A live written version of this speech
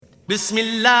بسم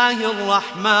الله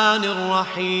الرحمن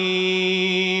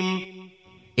الرحيم.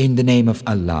 In the name of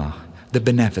Allah, the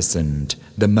Beneficent,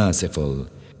 the Merciful.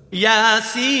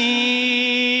 ياسين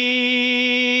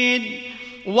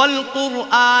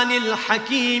والقرآن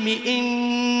الحكيم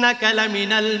إنك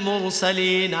لمن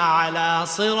المرسلين على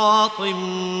صراط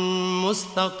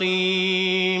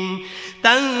مستقيم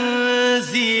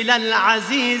تنزيل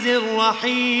العزيز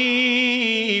الرحيم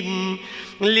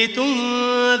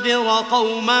لتنذر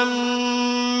قوما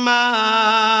ما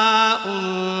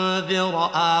أنذر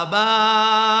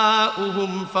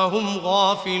آباؤهم فهم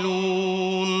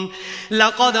غافلون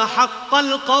لقد حق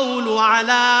القول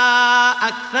على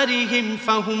أكثرهم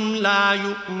فهم لا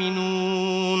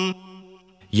يؤمنون.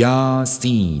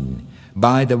 Yasin,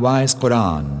 by the wise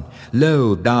Quran,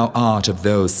 lo, thou art of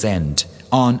those sent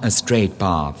on a straight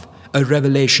path, a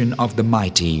revelation of the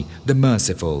Mighty, the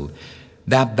Merciful,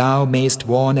 that thou mayst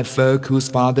warn a folk whose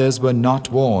fathers were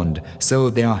not warned, so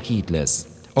they are heedless.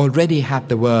 Already hath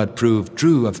the word proved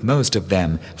true of most of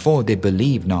them, for they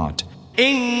believe not.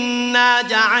 إنا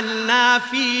جعلنا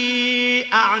في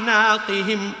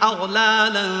أعناقهم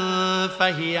أغلالا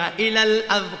فهي إلى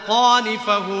الأذقان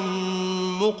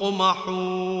فهم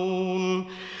مقمحون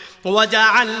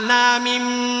وجعلنا من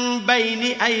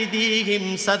بين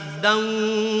أيديهم سدا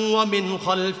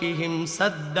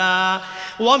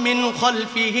ومن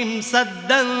خلفهم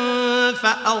سدا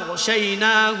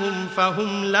فأغشيناهم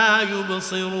فهم لا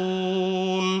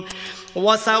يبصرون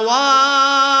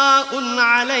وسواء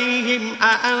عليهم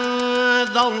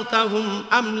أأنذرتهم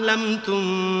أم لم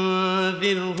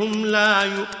تنذرهم لا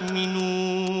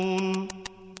يؤمنون.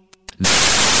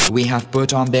 We have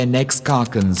put on their necks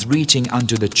carcans reaching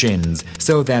unto the chins,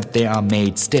 so that they are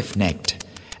made stiff-necked.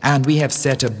 And we have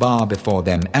set a bar before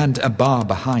them and a bar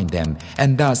behind them,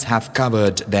 and thus have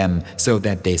covered them so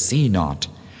that they see not.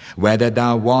 Whether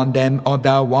thou warn them or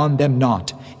thou warn them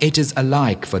not, it is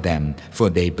alike for them, for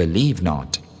they believe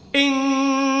not.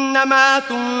 إنما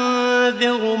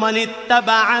تنذر من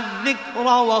اتبع الذكر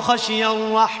وخشي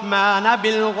الرحمن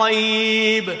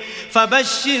بالغيب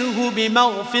فبشره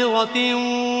بمغفرة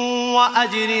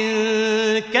وأجر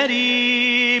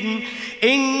كريم.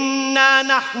 إنا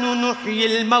نحن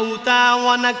نحيي الموتى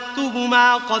ونكتب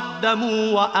ما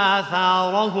قدموا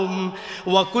وآثارهم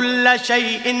وكل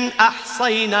شيء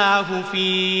أحصيناه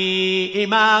في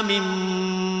إمام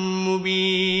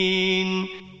مبين.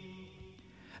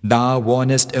 Thou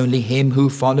warnest only him who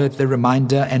followeth the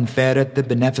reminder and fareth the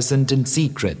beneficent in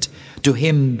secret. To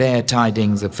him bear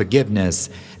tidings of forgiveness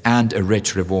and a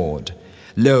rich reward.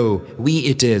 Lo, we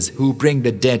it is who bring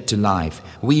the dead to life.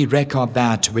 We record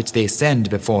that which they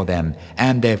send before them,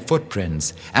 and their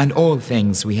footprints, and all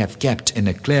things we have kept in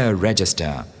a clear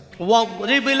register.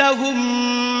 واضرب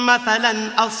لهم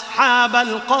مثلا أصحاب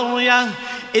القرية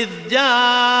إذ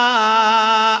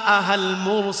جاءها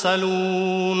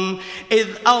المرسلون إذ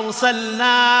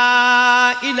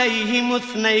أرسلنا إليهم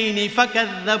 2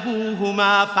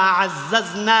 فكذبوهما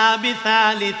فعززنا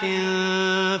بثالث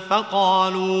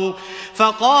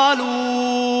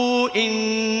فقالوا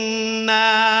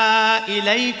إنا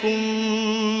إليكم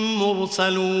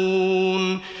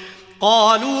مرسلون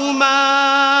قالوا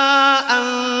ما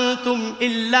أنتم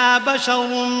إلا بشر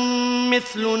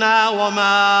مثلنا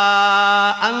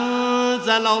وما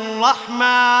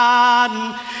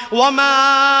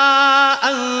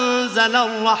أنزل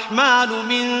الرحمن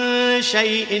من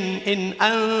شيء إن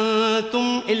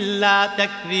أنتم إلا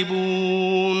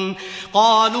تكذبون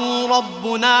قالوا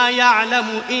ربنا يعلم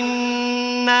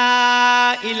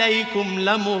إنا إليكم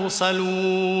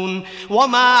لمرسلون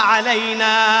وما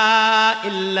علينا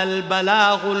إلا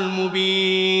البلاغ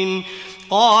المبين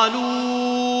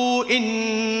قالوا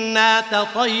إنا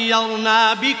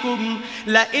تطيرنا بكم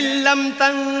لئن لم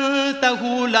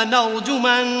تنتهوا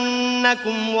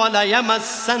لنرجمنكم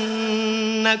وليمسنكم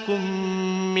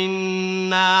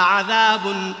منا عذاب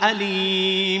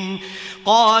أليم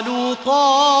قالوا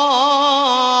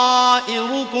طائركم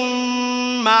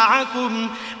معكم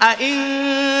أئن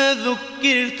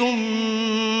ذكرتم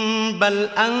بل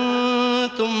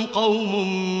أنتم قوم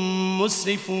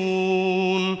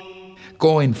مسرفون.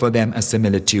 Coin for them a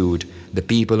similitude, the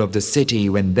people of the city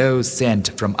when those sent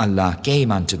from Allah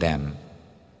came unto them.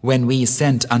 When we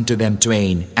sent unto them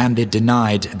twain, and they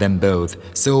denied them both,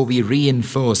 so we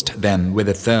reinforced them with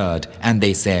a third, and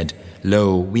they said,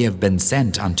 Lo, we have been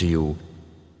sent unto you.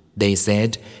 They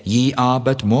said, Ye are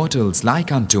but mortals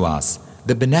like unto us.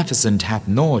 The Beneficent hath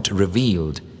naught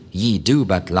revealed. Ye do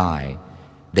but lie.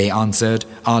 They answered,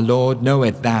 Our Lord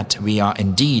knoweth that we are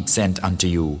indeed sent unto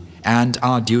you, and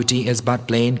our duty is but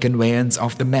plain conveyance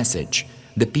of the message.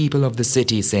 The people of the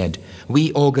city said,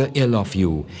 "We augur ill of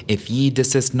you. If ye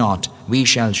desist not, we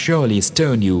shall surely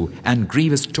stone you, and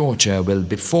grievous torture will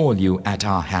befall you at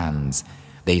our hands."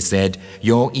 They said,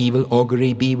 "Your evil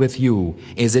augury be with you.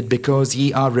 Is it because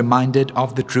ye are reminded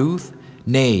of the truth?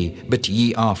 Nay, but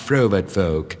ye are froward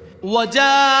folk."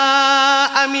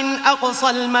 وجاء من أقصى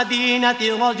المدينة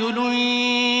رجل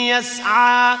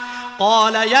يسعى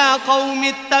قال يا قوم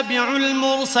اتبعوا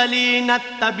المرسلين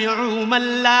اتبعوا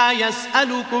من لا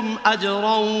يسألكم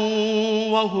أجرا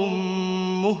وهم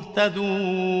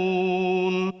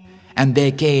مهتدون. And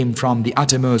there came from the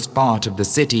uttermost part of the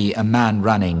city a man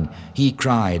running. He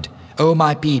cried, "O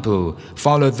my people,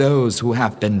 follow those who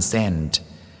have been sent.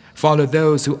 Follow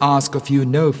those who ask of you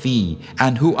no fee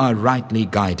and who are rightly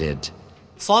guided."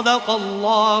 صدق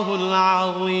الله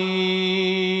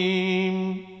العظيم.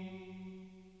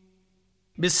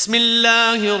 بسم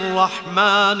الله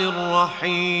الرحمن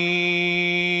الرحيم.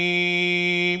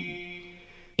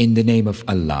 In the name of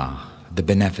Allah, the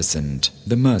Beneficent,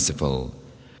 the Merciful.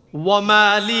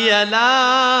 وما لي لا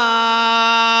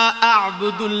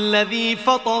أعبد الذي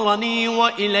فطرني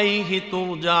وإليه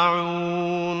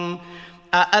ترجعون.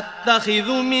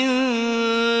 أأتخذ من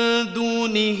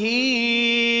دونه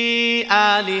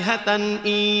آلهة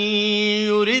إن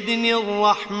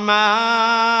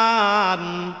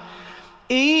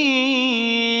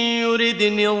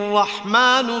يردني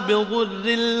الرحمن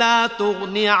بضر لا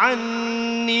تغن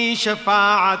عني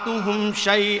شفاعتهم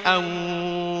شيئا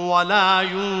ولا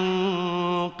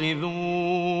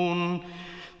ينقذون.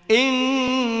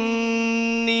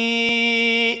 إني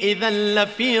إذا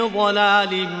لفي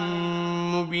ضلال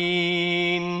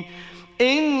مبين.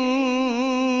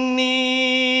 إني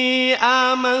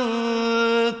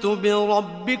آمنت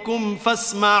بربكم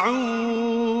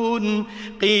فاسمعون.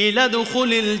 قيل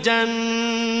ادخل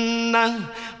الجنة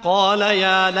قال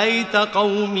يا ليت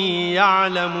قومي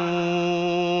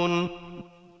يعلمون.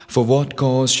 For what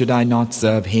cause should I not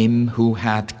serve him who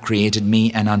hath created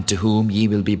me and unto whom ye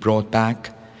will be brought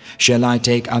back? Shall I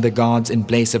take other gods in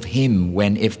place of him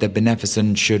when if the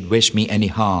Beneficent should wish me any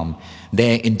harm,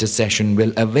 their intercession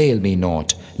will avail me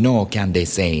naught, nor can they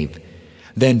save?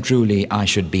 Then truly I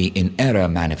should be in error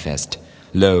manifest.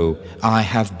 Lo, I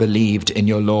have believed in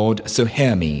your Lord, so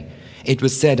hear me. It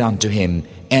was said unto him,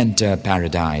 Enter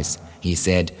paradise. He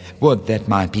said, Would that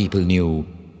my people knew.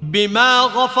 بما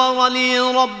غفر لي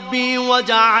ربي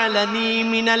وجعلني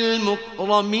من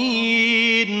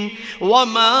المكرمين.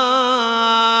 وما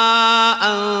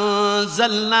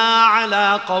أنزلنا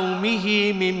على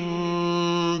قومه من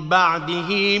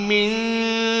بعده من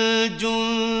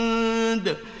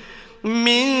جند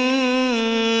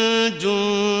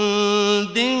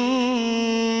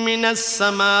من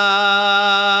السماء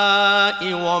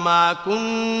وما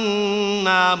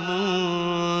كنا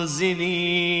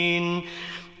منزلين.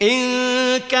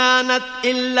 إن كانت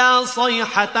إلا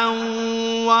صيحة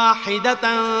واحدة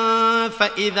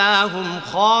فإذا هم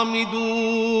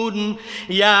خامدون.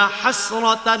 يا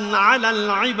حسرة على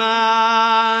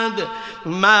العباد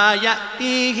ما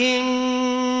يأتيهم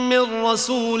من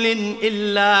رسول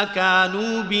إلا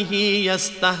كانوا به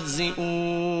يستهزئون.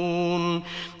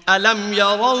 ألم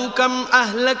يروا كم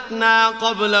أهلكنا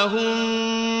قبلهم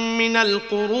من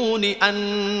القرون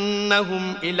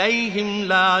أنهم إليهم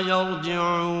لا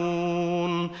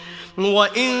يرجعون.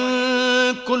 وإن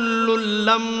كل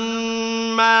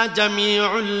لما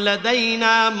جميع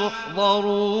لدينا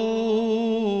محضرون.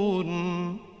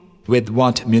 With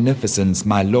what munificence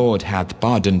my Lord hath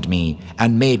pardoned me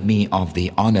and made me of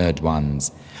the honored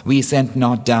ones. We sent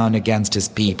not down against his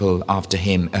people after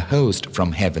him a host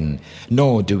from heaven,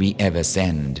 nor do we ever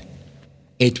send.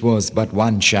 It was but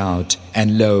one shout,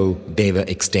 and lo, they were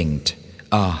extinct.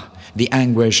 Ah, the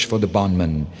anguish for the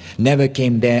bondman. Never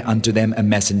came there unto them a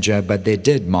messenger, but they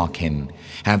did mock him.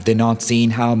 Have they not seen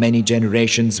how many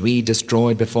generations we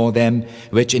destroyed before them,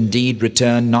 which indeed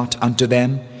return not unto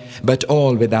them? But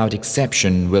all without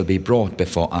exception will be brought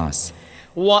before us.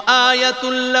 وآية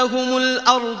لهم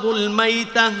الأرض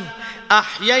الميتة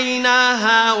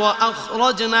أحييناها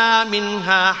وأخرجنا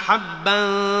منها حبا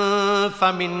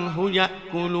فمنه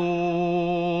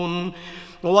يأكلون.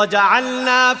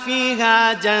 وجعلنا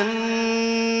فيها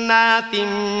جنات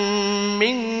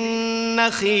من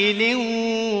نخيل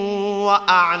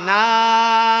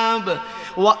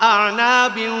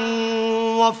وأعناب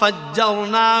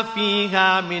وفجرنا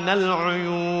فيها من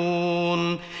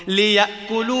العيون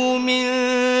ليأكلوا من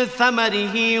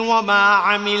ثمره وما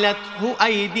عملته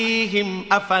أيديهم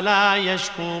أفلا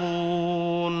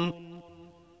يشكرون.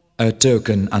 A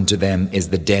token unto them is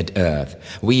the dead earth.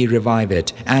 We revive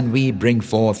it, and we bring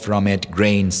forth from it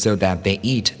grain so that they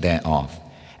eat thereof.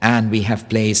 And we have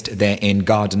placed therein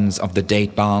gardens of the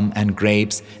date palm and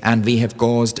grapes, and we have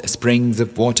caused springs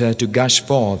of water to gush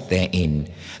forth therein,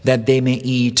 that they may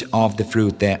eat of the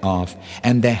fruit thereof,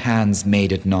 and their hands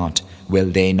made it not.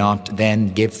 Will they not then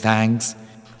give thanks?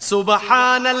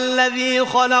 سبحان الذي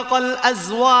خلق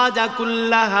الأزواج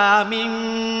كلها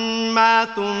مما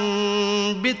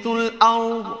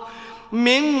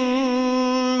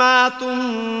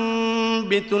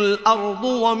تنبت الأرض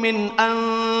ومن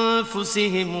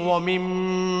أنفسهم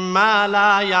ومما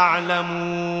لا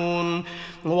يعلمون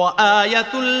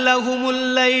وآية لهم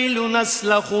الليل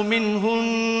نسلخ منه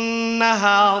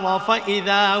النهار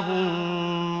فإذا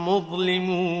هم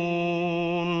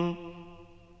مظلمون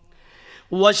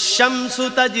والشمس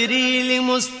تجري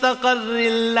لمستقر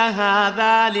لها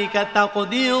ذلك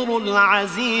تقدير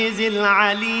العزيز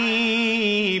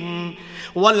العليم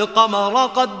والقمر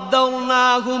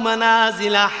قدرناه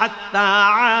منازل حتى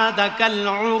عاد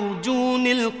كالعرجون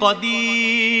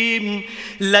القديم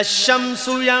لا الشمس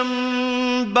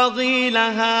ينبغي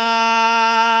لها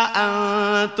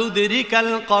أن تدرك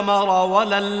القمر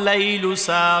ولا الليل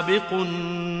سابق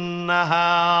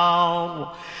النهار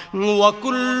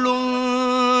وكل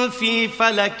في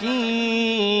فلك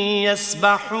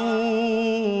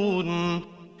يسبحون.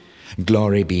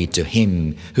 Glory be to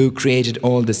Him who created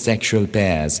all the sexual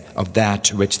pairs of that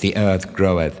which the earth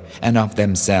groweth, and of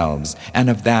themselves, and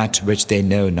of that which they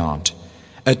know not.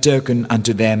 A token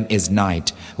unto them is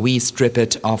night. We strip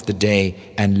it of the day,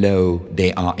 and lo,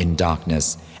 they are in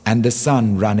darkness. And the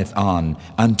sun runneth on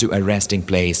unto a resting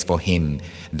place for him.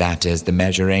 That is the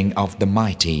measuring of the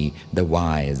mighty, the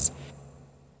wise.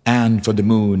 And for the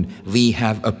moon we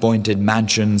have appointed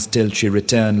mansions till she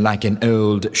return like an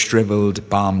old shriveled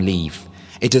palm leaf.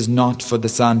 It is not for the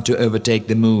sun to overtake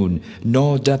the moon,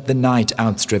 nor doth the night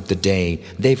outstrip the day.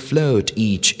 They float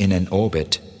each in an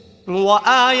orbit.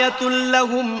 وآية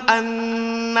لهم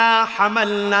أنا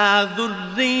حملنا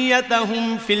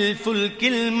ذريتهم في الفلك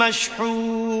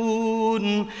المشحون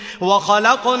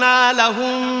وخلقنا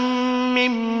لهم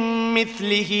من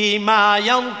مثله ما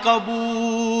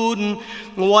يركبون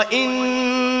وإن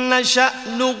نشأ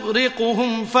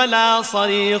نغرقهم فلا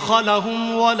صريخ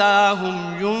لهم ولا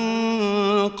هم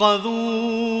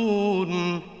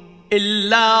ينقذون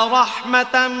إلا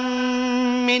رحمة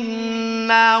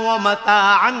منا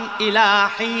ومتاعا إلى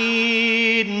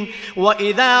حين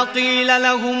وإذا قيل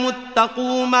لهم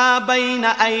اتقوا ما بين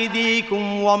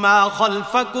أيديكم وما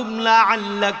خلفكم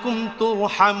لعلكم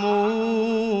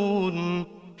ترحمون.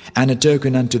 And a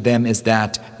token unto them is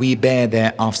that we bear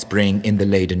their offspring in the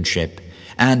laden ship,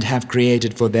 and have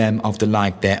created for them of the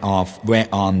like thereof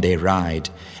whereon they ride.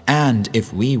 And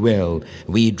if we will,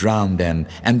 we drown them,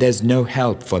 and there's no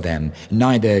help for them,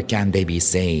 neither can they be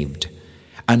saved,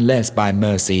 unless by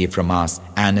mercy from us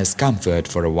and as comfort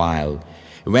for a while.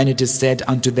 When it is said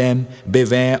unto them,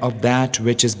 beware of that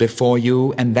which is before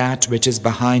you and that which is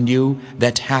behind you,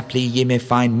 that haply ye may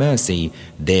find mercy,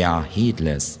 they are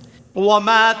heedless.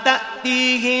 وما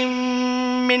تأتيهم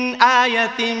من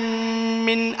آية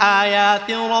من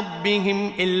آيات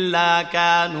ربهم إلا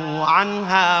كانوا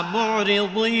عنها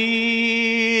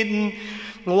معرضين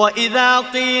وإذا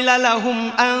قيل لهم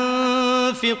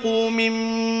أنفقوا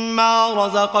مما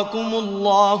رزقكم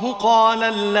الله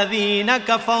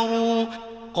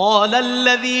قال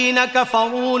الذين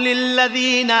كفروا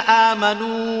للذين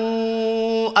آمنوا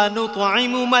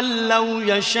أنطعم من لو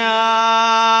يشاء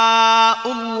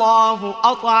الله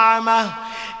أطعمه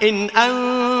إن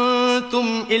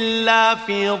أنتم إلا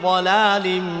في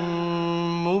ضلال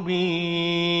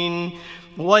مبين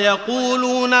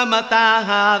ويقولون متى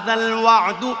هذا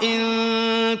الوعد إن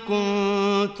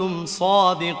كنتم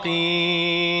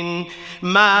صادقين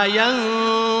ما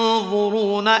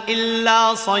ينظرون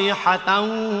إلا صيحة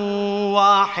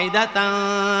واحدة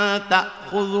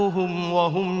تأخذهم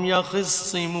وهم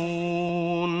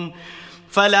يخصمون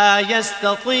فلا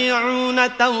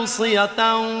يستطيعون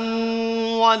توصية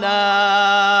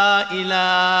ولا إلى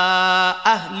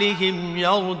أهلهم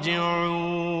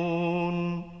يرجعون.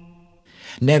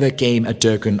 Never came a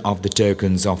token of the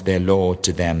tokens of their Lord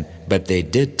to them, but they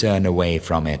did turn away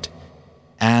from it.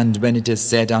 And when it is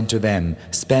said unto them,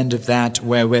 spend of that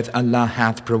wherewith Allah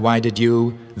hath provided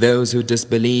you, those who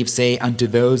disbelieve say unto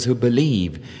those who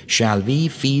believe, shall we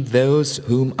feed those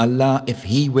whom Allah, if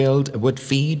He willed, would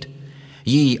feed?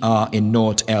 Ye are in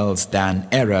naught else than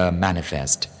error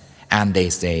manifest. And they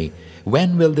say,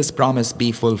 when will this promise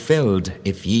be fulfilled,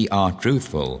 if ye are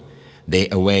truthful? They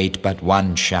await but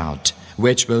one shout,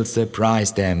 which will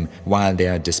surprise them while they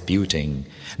are disputing.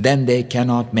 Then they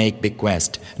cannot make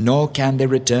bequest, nor can they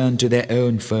return to their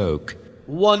own folk.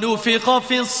 ونفخ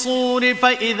في الصور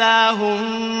فإذا هم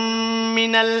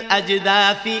من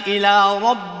الأجداث إلى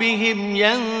ربهم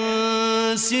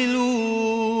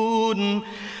ينسلون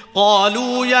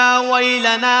قالوا يا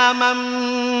ويلنا من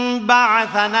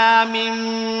بعثنا من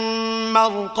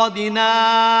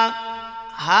مرقدنا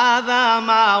هذا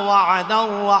ما وعد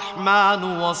الرحمن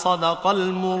وصدق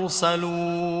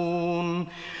المرسلون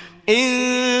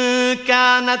إن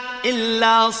كانت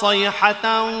إلا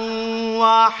صيحة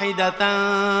واحدة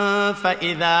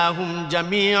فإذا هم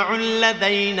جميع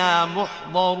لدينا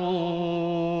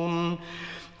محضرون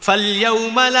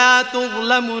فاليوم لا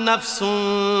تظلم نفس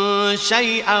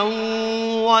شيئا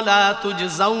ولا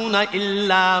تجزون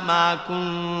إلا ما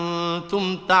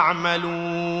كنتم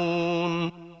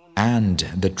تعملون. And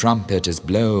the trumpet is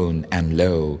blown, and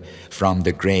lo, from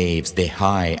the graves they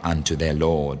hie unto their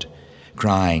Lord,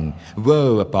 crying,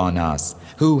 Woe upon us!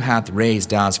 Who hath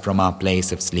raised us from our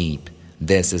place of sleep?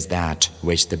 This is that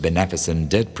which the Beneficent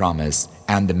did promise,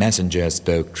 and the Messenger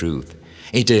spoke truth.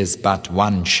 It is but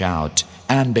one shout,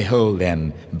 and behold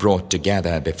them brought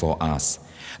together before us.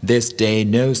 This day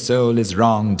no soul is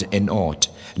wronged in aught,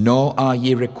 nor are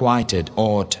ye requited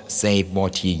aught save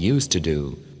what ye used to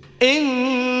do.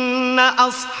 إن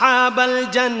أصحاب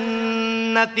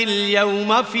الجنة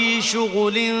اليوم في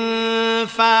شغل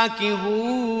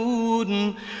فاكهون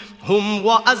هم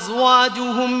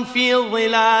وأزواجهم في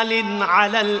ظلال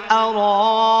على الأرائك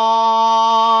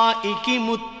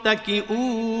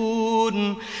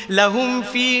متكئون لهم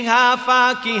فيها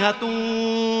فاكهة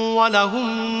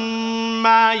ولهم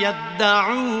ما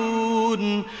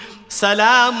يدعون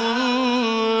سلام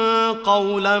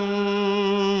قولا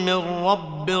من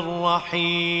رب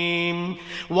رحيم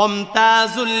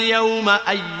وامتازوا اليوم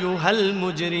أيها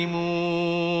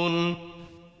المجرمون.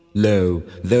 Lo,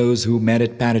 those who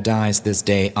merit paradise this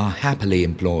day are happily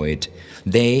employed,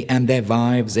 they and their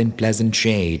wives in pleasant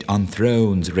shade on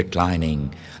thrones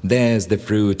reclining. Theirs the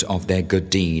fruit of their good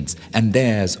deeds, and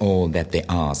theirs all that they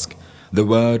ask. The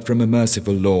word from a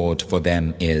merciful Lord for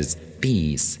them is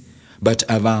peace. But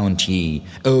avaunt ye,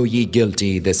 O ye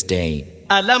guilty this day.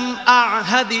 ألم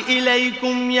أعهد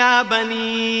إليكم يا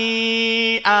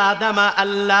بني آدم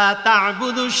ألا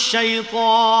تعبدوا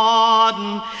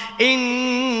الشيطان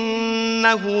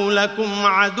إنه لكم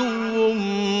عدو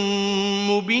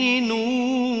مبين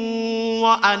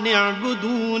وأن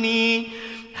اعبدوني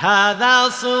هذا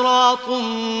صراط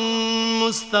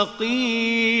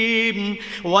مستقيم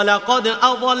ولقد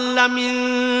أضل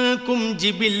منكم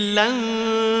جبلا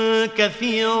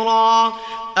كثيرا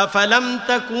أفلم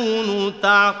تكونوا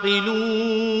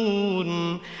تعقلون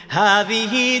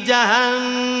هذه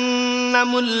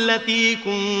جهنم التي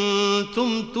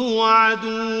كنتم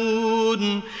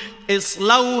توعدون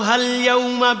اصلوها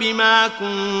اليوم بما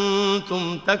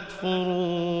كنتم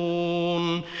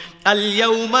تكفرون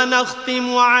اليوم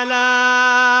نختم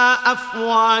على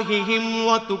أفواههم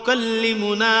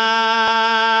وتكلمنا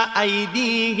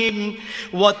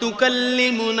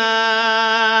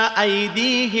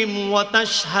أيديهم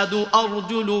وتشهد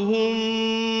أرجلهم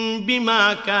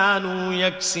بما كانوا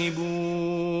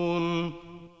يكسبون.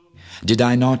 Did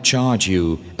I not charge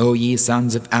you, O ye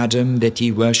sons of Adam, that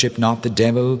ye worship not the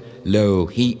devil? Lo,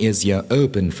 he is your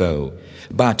open foe.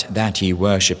 But that ye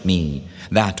worship me,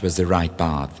 that was the right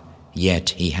path. Yet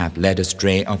he hath led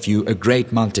astray of you a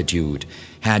great multitude.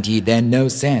 Had ye then no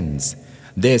sense?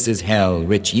 This is hell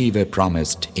which ye were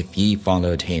promised if ye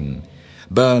followed him.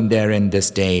 Burn therein this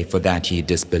day for that ye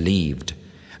disbelieved.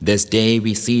 This day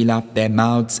we seal up their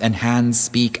mouths and hands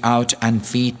speak out and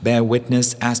feet bear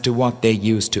witness as to what they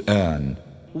used to earn.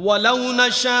 ولو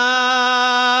نشاء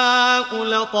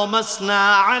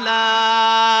لطمسنا على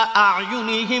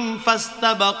أعينهم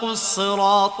فاستبقوا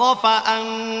الصراط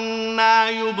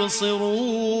فأنى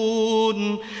يبصرون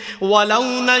ولو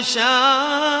نشاء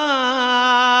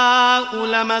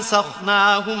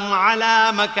لمسخناهم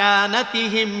على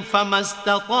مكانتهم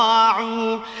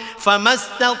فما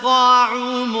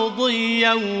استطاعوا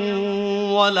مضيا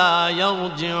ولا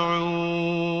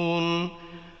يرجعون.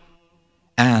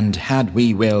 And had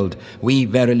we willed, we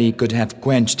verily could have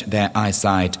quenched their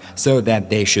eyesight so that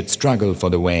they should struggle for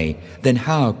the way. Then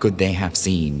how could they have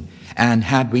seen? And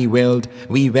had we willed,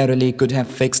 we verily could have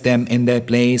fixed them in their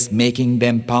place, making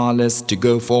them powerless to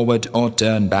go forward or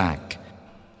turn back.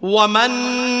 وَمَن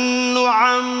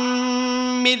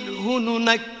نُّعَمِّرْهُ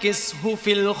نُنَكِّسْهُ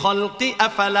فِي الْخَلْقِ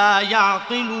أَفَلَا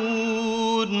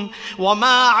يَعْقِلُونَ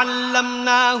وَمَا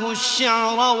عَلَّمْنَاهُ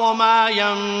الشِّعْرَ وَمَا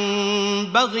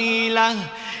يَنبَغِي لَهُ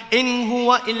إِنْ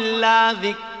هُوَ إِلَّا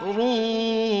ذِكْرٌ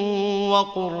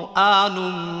وَقُرْآنٌ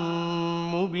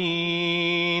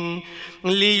مُّبِينٌ.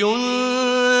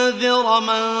 لينذر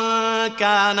من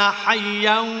كان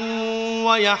حيا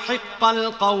ويحق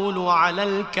القول على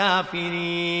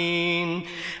الكافرين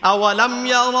أولم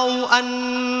يروا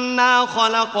أنا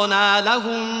خلقنا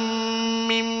لهم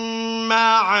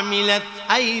مما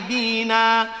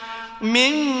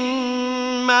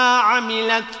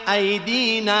عملت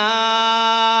أيدينا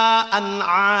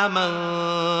أنعاما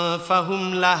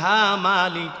فهم لها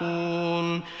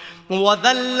مالكون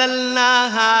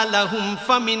وذللناها لهم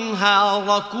فمنها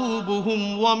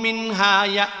ركوبهم ومنها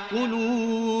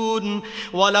يأكلون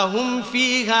ولهم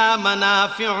فيها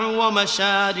منافع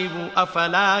ومشارب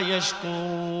أفلا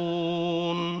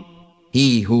يشكرون.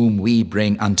 He whom we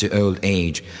bring unto old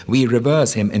age, we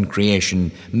reverse him in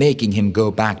creation, making him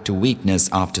go back to weakness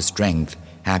after strength.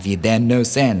 Have ye then no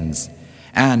sense?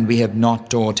 And we have not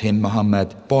taught him,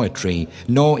 Muhammad, poetry,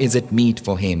 nor is it meet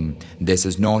for him. This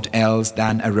is naught else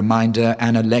than a reminder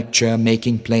and a lecture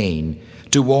making plain,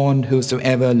 to warn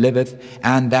whosoever liveth,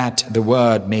 and that the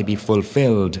word may be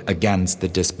fulfilled against the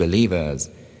disbelievers.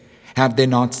 Have they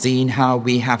not seen how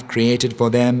we have created for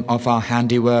them of our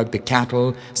handiwork the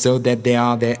cattle, so that they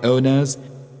are their owners,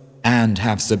 and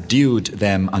have subdued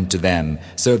them unto them,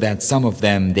 so that some of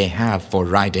them they have for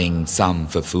riding, some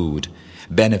for food.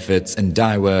 Benefits and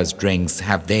diverse drinks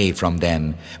have they from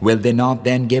them. Will they not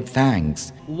then give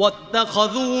thanks?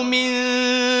 واتخذوا من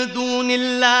دون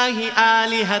الله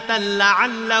آلهة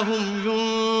لعلهم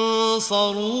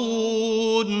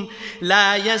ينصرون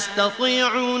لا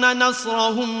يستطيعون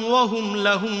نصرهم وهم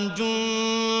لهم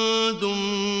جند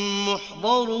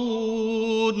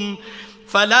محضرون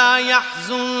فلا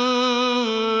يحزنك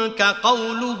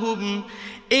قولهم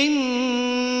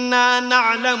إنا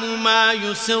نعلم ما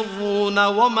يسرون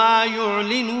وما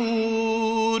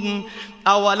يعلنون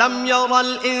أولم ير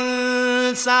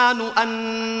الإنسان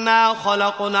أنا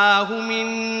خلقناه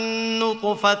من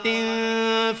نطفة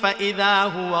فإذا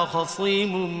هو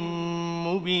خصيم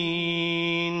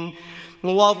مبين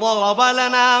وضرب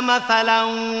لنا مثلا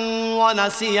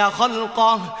ونسي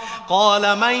خلقه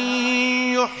قال من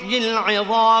يحيي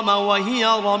العظام وهي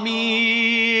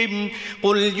رميم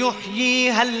قل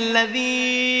يحييها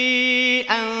الذي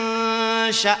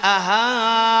أنشأها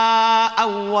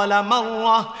أول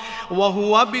مرة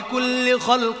وهو بكل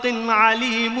خلق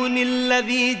عليم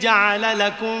الذي جعل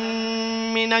لكم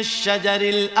من الشجر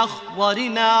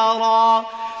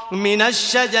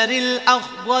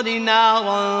الأخضر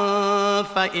نارا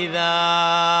فإذا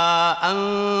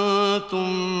أنتم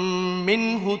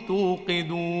منه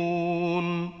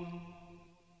توقدون.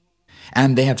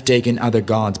 And they have taken other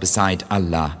gods beside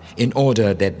Allah in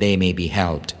order that they may be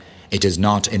helped. It is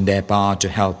not in their power to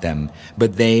help them,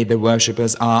 but they, the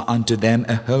worshippers, are unto them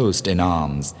a host in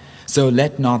arms. So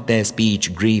let not their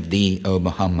speech grieve thee, O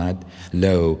Muhammad.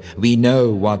 Lo, we know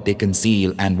what they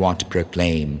conceal and what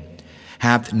proclaim.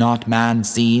 Hath not man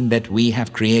seen that we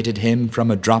have created him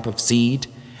from a drop of seed?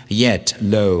 Yet,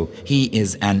 lo, he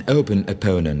is an open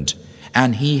opponent.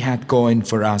 And he hath coined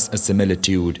for us a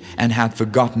similitude, and hath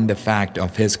forgotten the fact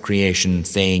of his creation,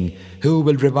 saying, Who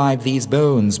will revive these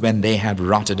bones when they have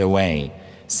rotted away?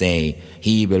 Say,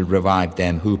 He will revive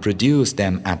them who produced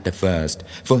them at the first,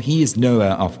 for He is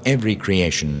knower of every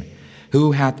creation.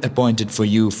 Who hath appointed for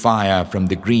you fire from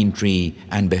the green tree,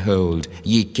 and behold,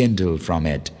 ye kindle from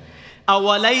it.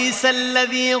 أوليس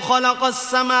الذي خلق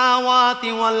السماوات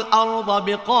والأرض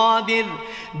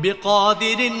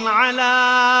بقادر على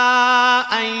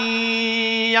أن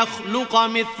يخلق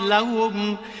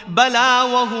مثلهم بلى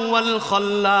وهو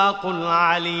الخلاق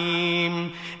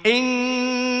العليم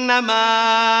إنما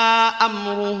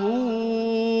أمره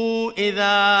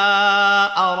إذا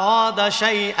أراد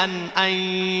شيئا أن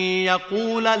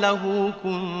يقول له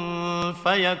كن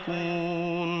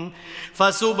فيكون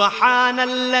فسبحان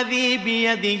الذي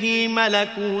بيده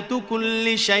ملكوت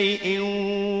كل شيء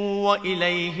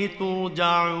وإليه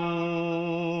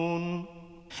ترجعون.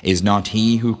 Is not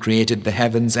He who created the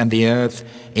heavens and the earth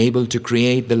able to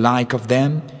create the like of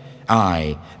them?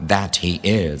 Aye, that He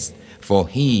is, for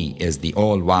He is the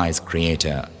all-wise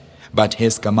Creator. But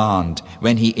His command,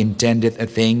 when He intendeth a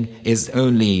thing, is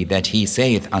only that He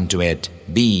saith unto it,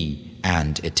 Be,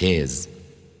 and it is.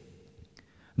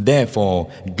 Therefore,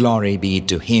 glory be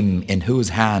to Him in whose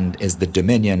hand is the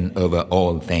dominion over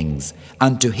all things.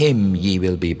 Unto Him ye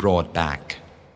will be brought back.